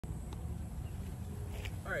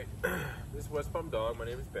Alright, this is West Palm Dog. My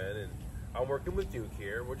name is Ben, and I'm working with Duke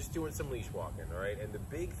here. We're just doing some leash walking, alright? And the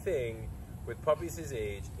big thing with puppies his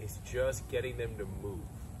age is just getting them to move,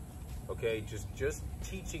 okay? Just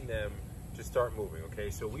teaching them to start moving, okay?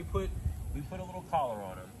 So we put a little collar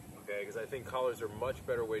on them, okay? Because I think collars are a much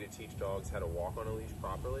better way to teach dogs how to walk on a leash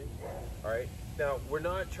properly, alright? Now, we're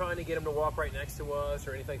not trying to get him to walk right next to us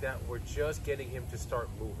or anything like that. We're just getting him to start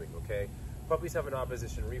moving, okay? Puppies have an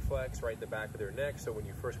opposition reflex right in the back of their neck, so when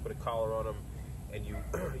you first put a collar on them and you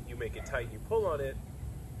you make it tight, you pull on it,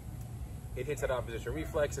 it hits that opposition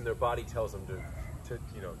reflex and their body tells them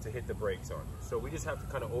to hit the brakes on you. So we just have to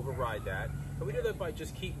kind of override that, and we do that by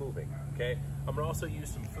just keep moving, okay? I'm gonna also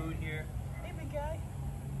use some food here. Hey, big guy.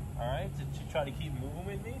 All right, to try to keep moving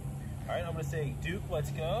with me. All right, I'm gonna say, Duke,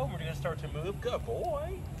 let's go. We're gonna start to move. Good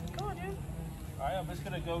boy. Come on, Duke. All right, I'm just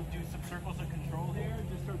gonna go do some circles of control here and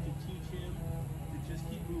just start to teach him to just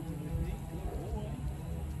keep moving with me. Good boy.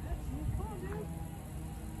 That's it. Come on, Duke.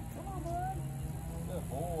 Come on, bud. Good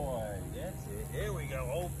boy. That's it. There we go.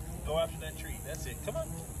 Oh, go after that tree. That's it. Come on.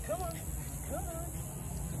 Come on. Come on.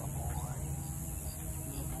 Good boy.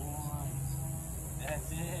 Good boy.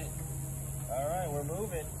 That's it. All right, we're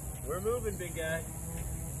moving. We're moving, big guy.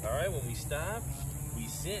 All right, when we stop, we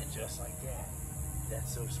sit just like that.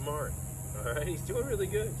 That's so smart. All right, he's doing really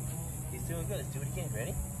good. He's doing good. Let's do it again.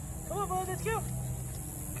 Ready? Come on, bud. Let's go.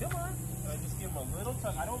 Come on. I just give him a little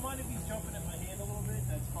tug. I don't mind if he's jumping at my hand a little bit.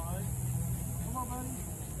 That's fine. Come on, buddy.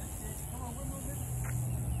 That's it. Come on, we're moving.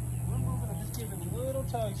 We're moving. I'm just giving little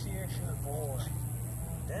tugs here. Good boy.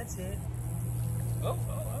 That's it. Oh,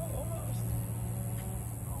 almost.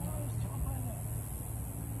 Almost. Jump on that.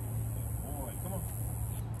 Good boy. Come on.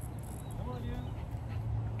 Come on, dude.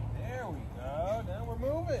 There we go. Now we're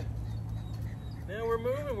moving. Now we're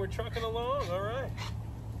moving. We're trucking along. All right.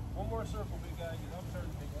 One more circle, big guy. I'm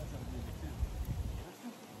starting to think that's going to be it too.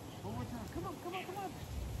 One more time. Come on, come on, come on.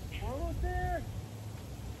 We're almost there.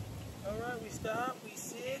 All right, we stop, we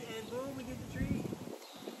sit, and boom, we get the treat.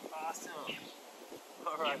 Awesome.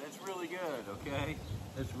 All right, that's really good, okay?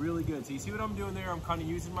 That's really good. So you see what I'm doing there? I'm kind of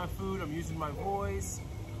using my food. I'm using my voice.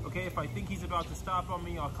 Okay, if I think he's about to stop on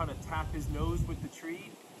me, I'll kind of tap his nose with the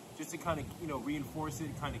treat just to kind of, reinforce it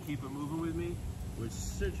and kind of keep it moving with me. We're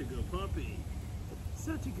such a good puppy.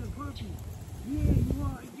 Such a good puppy. Yeah, you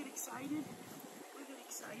are. You get excited? You get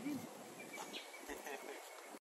excited?